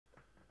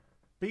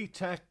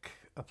BTEC,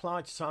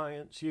 Applied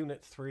Science,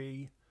 Unit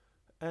 3,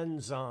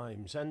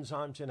 Enzymes,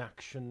 Enzymes in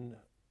Action,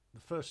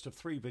 the first of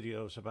 3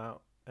 videos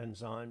about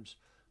enzymes,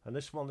 and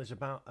this one is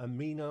about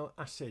amino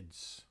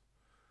acids.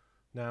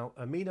 Now,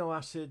 amino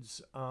acids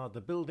are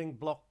the building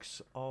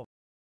blocks of.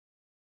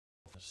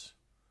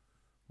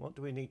 What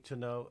do we need to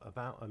know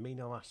about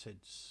amino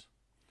acids?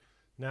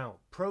 Now,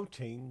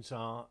 proteins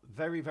are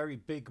very, very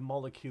big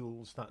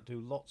molecules that do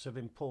lots of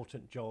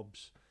important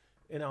jobs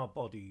in our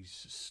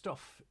bodies.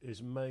 Stuff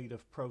is made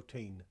of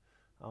protein.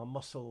 Our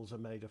muscles are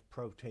made of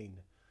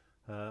protein.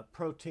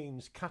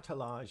 Proteins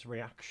catalyze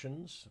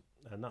reactions,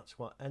 and that's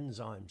what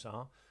enzymes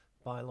are,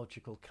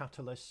 biological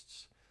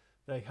catalysts.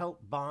 They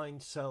help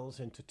bind cells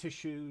into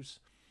tissues.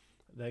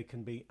 They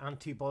can be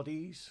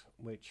antibodies,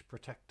 which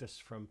protect us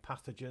from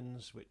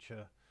pathogens, which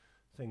are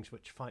things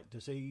which fight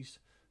disease.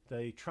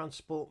 They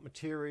transport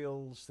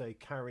materials. They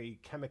carry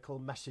chemical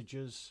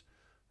messages.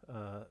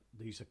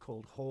 These are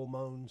called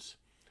hormones.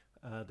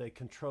 They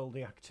control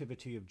the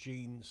activity of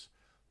genes.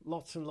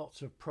 Lots and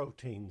lots of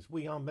proteins.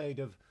 We are made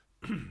of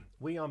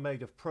we are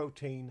made of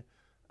protein,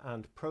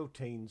 and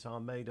proteins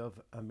are made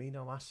of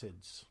amino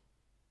acids.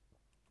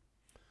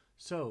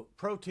 So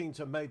proteins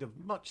are made of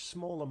much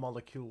smaller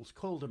molecules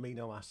called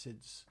amino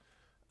acids,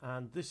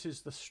 and this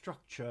is the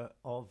structure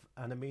of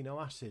an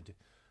amino acid.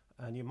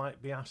 And you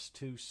might be asked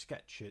to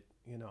sketch it.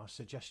 I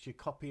suggest you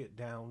copy it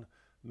down,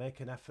 make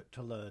an effort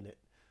to learn it.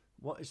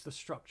 What is the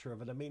structure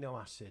of an amino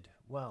acid?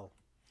 Well,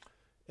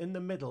 in the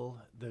middle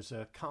there's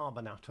a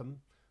carbon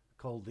atom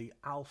called the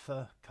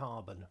alpha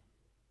carbon.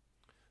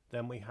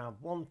 Then we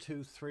have 1,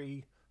 2,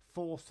 3,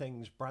 4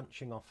 things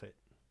branching off it.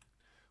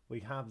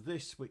 We have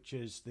this, which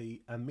is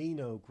the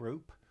amino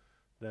group.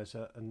 There's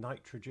a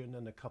nitrogen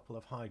and a couple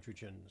of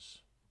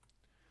hydrogens.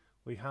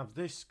 We have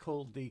this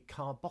called the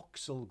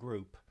carboxyl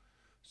group.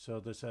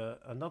 So there's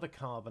another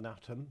carbon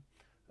atom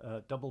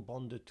double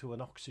bonded to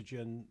an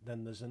oxygen.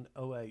 Then there's an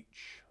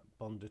OH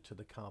bonded to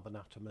the carbon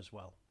atom as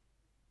well.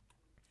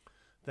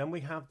 Then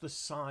we have the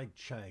side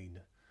chain.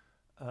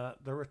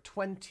 There are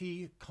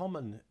 20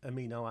 common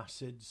amino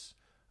acids,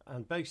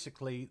 and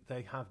basically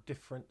they have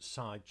different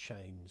side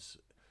chains.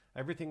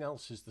 Everything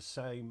else is the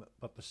same,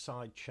 but the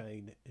side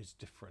chain is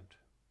different.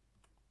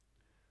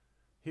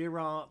 Here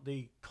are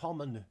the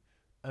common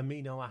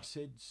amino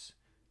acids.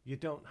 You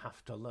don't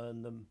have to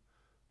learn them,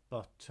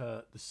 but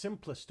the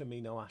simplest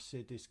amino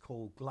acid is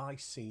called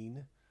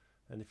glycine.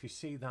 And if you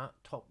see that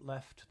top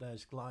left,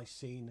 there's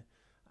glycine,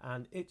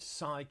 and its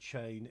side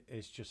chain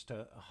is just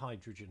a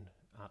hydrogen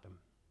atom.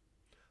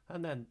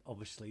 And then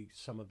obviously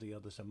some of the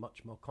others are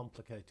much more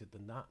complicated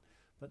than that,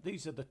 but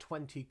these are the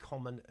 20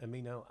 common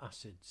amino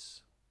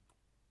acids.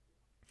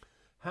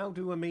 How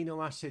do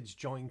amino acids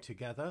join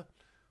together?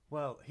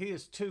 Well,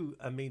 here's 2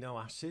 amino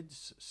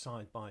acids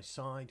side by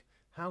side.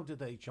 How do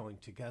they join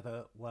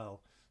together?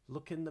 Well,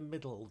 look in the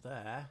middle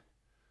there,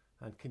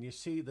 and can you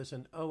see there's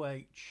an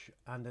OH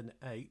and an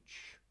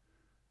H,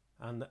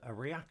 and a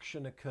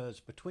reaction occurs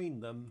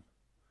between them,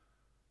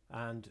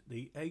 and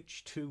the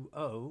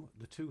H2O,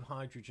 the 2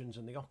 hydrogens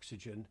and the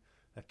oxygen,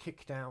 are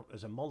kicked out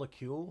as a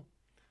molecule,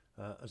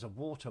 as a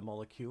water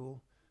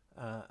molecule,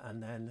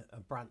 and then a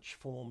branch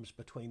forms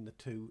between the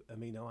 2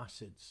 amino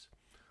acids.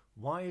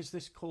 Why is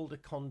this called a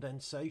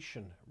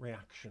condensation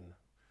reaction?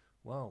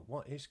 Well,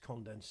 what is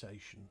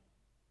condensation?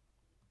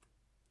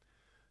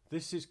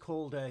 This is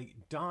called a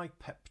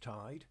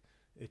dipeptide.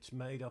 It's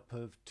made up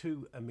of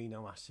 2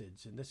 amino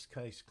acids, in this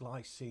case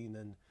glycine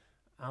and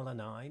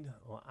alanine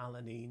or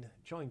alanine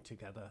joined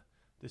together.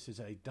 This is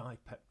a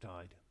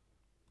dipeptide.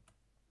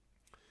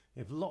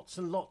 If lots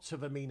and lots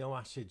of amino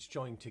acids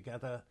join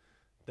together,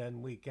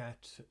 then we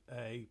get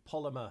a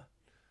polymer.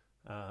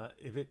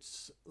 If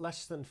it's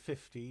less than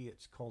 50,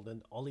 it's called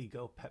an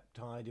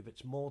oligopeptide. If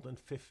it's more than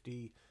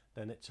 50,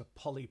 then it's a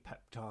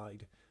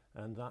polypeptide,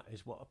 and that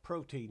is what a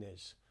protein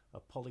is,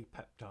 a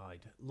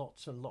polypeptide.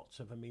 Lots and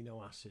lots of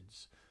amino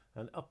acids,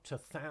 and up to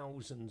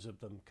thousands of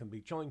them can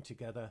be joined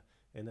together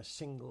in a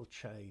single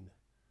chain.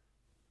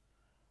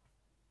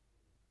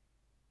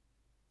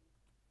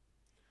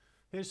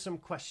 Here's some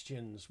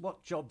questions.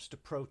 What jobs do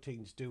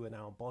proteins do in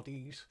our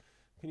bodies?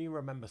 Can you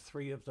remember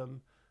 3 of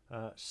them?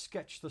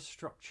 Sketch the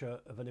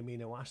structure of an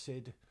amino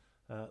acid.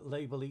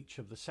 Label each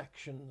of the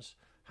sections.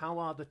 How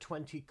are the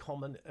 20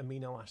 common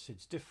amino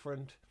acids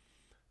different?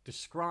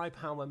 Describe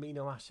how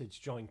amino acids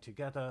join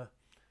together.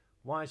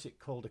 Why is it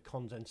called a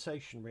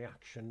condensation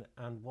reaction?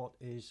 And what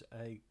is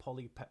a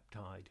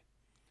polypeptide?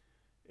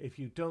 If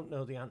you don't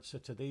know the answer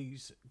to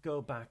these,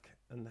 go back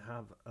and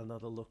have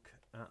another look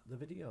at the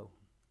video.